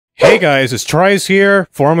Hey guys, it's TRIZE here,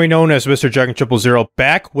 formerly known as Mr. Dragon 000,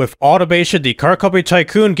 back with Automation, the car company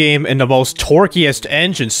Tycoon game in the most torquiest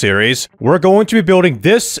engine series. We're going to be building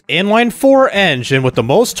this Inline 4 engine with the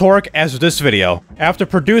most torque as of this video. After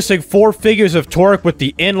producing 4 figures of torque with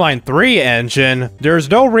the Inline 3 engine,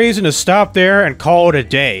 there's no reason to stop there and call it a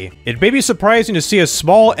day. It may be surprising to see a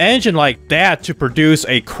small engine like that to produce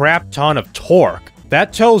a crap ton of torque.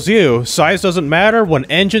 That tells you, size doesn't matter when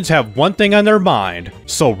engines have one thing on their mind.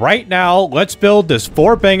 So right now, let's build this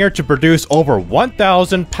 4-banger to produce over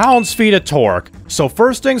 1,000 pounds-feet of torque. So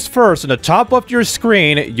first things first, in the top left of your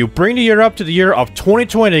screen, you bring the year up to the year of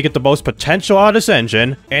 2020 to get the most potential out of this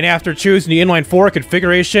engine. And after choosing the Inline 4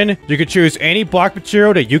 configuration, you can choose any block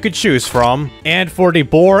material that you could choose from. And for the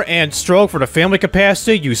bore and stroke for the family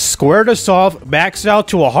capacity, you square this off, max it out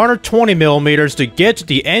to 120 millimeters to get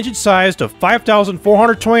the engine size to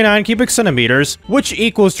 5,429 cubic centimeters, which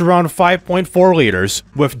equals to around 5.4 liters,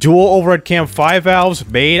 with dual overhead cam 5 valves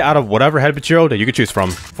made out of whatever head material that you could choose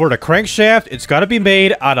from. For the crankshaft, it's got to be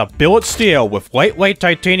made out of billet steel with lightweight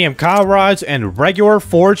titanium cowl rods and regular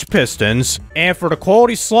forged pistons. And for the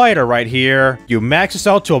quality slider right here, you max this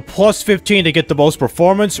out to a plus 15 to get the most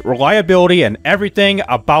performance, reliability, and everything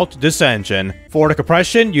about this engine. For the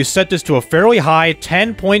compression, you set this to a fairly high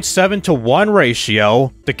 10.7 to 1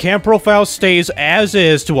 ratio. The cam profile stays as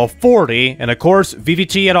is to a 40, and of course,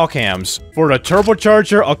 VVT at all cams. For the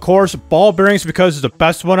turbocharger, of course, ball bearings because it's the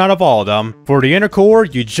best one out of all of them. For the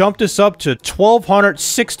intercooler, you jump this up to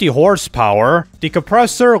 1,260 horsepower. The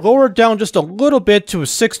compressor lowered down just a little bit to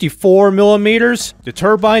 64 millimeters. The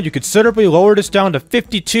turbine, you considerably lowered this down to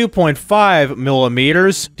 52.5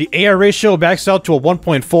 millimeters. The AR ratio maxed out to a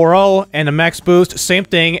 1.40, and the max boost, same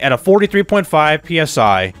thing at a 43.5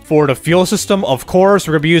 psi. For the fuel system, of course,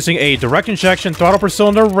 we're going to be using a direct injection throttle per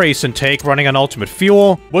cylinder race intake running on ultimate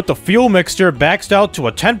fuel, with the fuel mixture maxed out to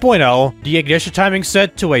a 10.0, the ignition timing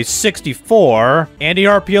set to a 64, and the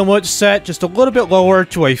RPM limit set just a little bit lower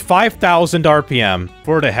to a 5,000 RPM.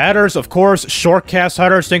 For the headers, of course, short cast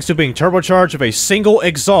headers thanks to being turbocharged with a single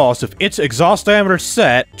exhaust with its exhaust diameter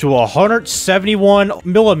set to 171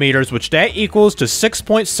 millimeters, which that equals to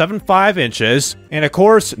 6.75 inches. And of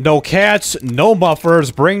course, no cats, no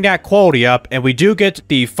mufflers, bring that quality up, and we do get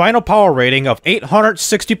the final power rating of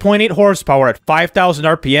 860.8 horsepower at 5,000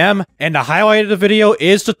 RPM, and the highlight of the video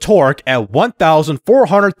is the torque at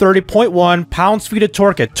 1,430.1 pounds-feet of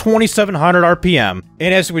torque at 2,700 RPM.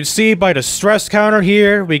 And as we can see by the stress counter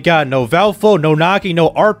here, we got no valve flow, no knocking, no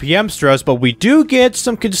RPM stress, but we do get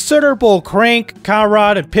some considerable crank, cowl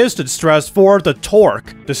rod, and piston stress for the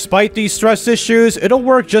torque. Despite these stress issues, it'll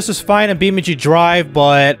work just as fine in BeamNG Drive,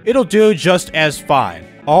 but it'll do just as fine.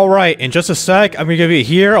 Alright, in just a sec, I'm going to give you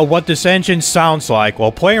here what this engine sounds like.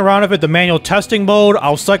 While playing around with the manual testing mode,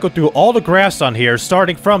 I'll cycle through all the graphs on here,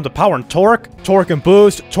 starting from the power and torque and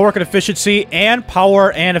boost, torque and efficiency, and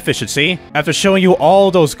power and efficiency. After showing you all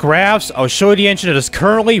of those graphs, I'll show you the engine that is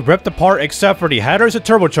currently ripped apart except for the headers and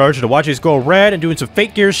turbocharger to watch these go red and doing some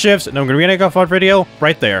fake gear shifts, and I'm going to make a fun video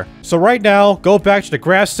right there. So right now, go back to the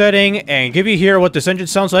graph setting and give you here what this engine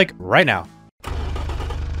sounds like right now.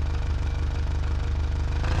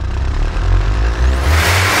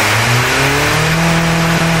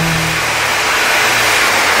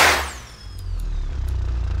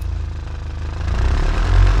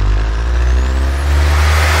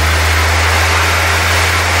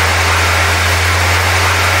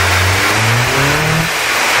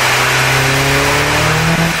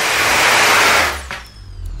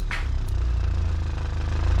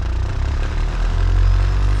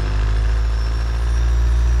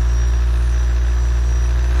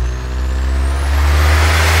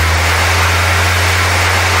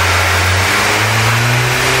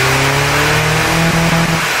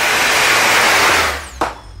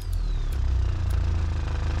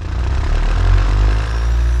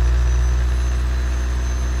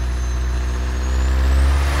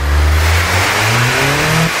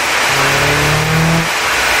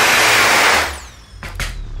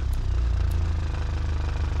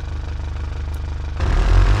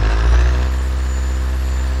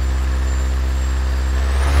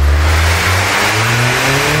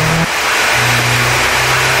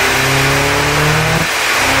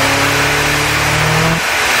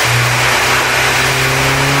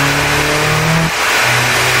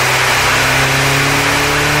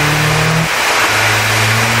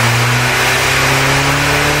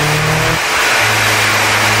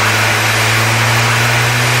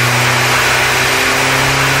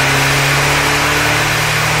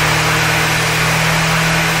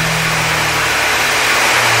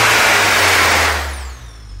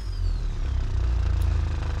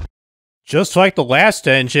 Just like the last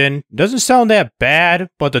engine, doesn't sound that bad,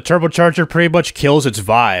 but the turbocharger pretty much kills its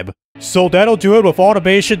vibe. So that'll do it with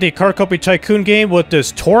Automation, the car company Tycoon game with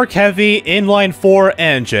this torque-heavy inline-4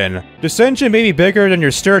 engine. This engine may be bigger than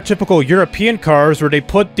your stereotypical European cars where they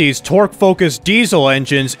put these torque-focused diesel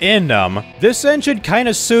engines in them. This engine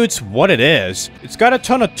kinda suits what it is. It's got a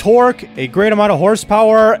ton of torque, a great amount of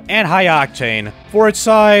horsepower, and high octane. For its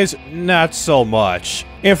size, not so much.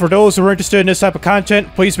 And for those who are interested in this type of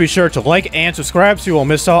content, please be sure to like and subscribe so you won't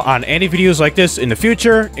miss out on any videos like this in the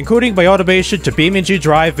future, including my automation to BeamNG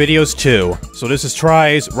Drive videos too. So this is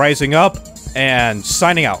TRIZE rising up and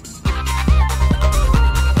signing out.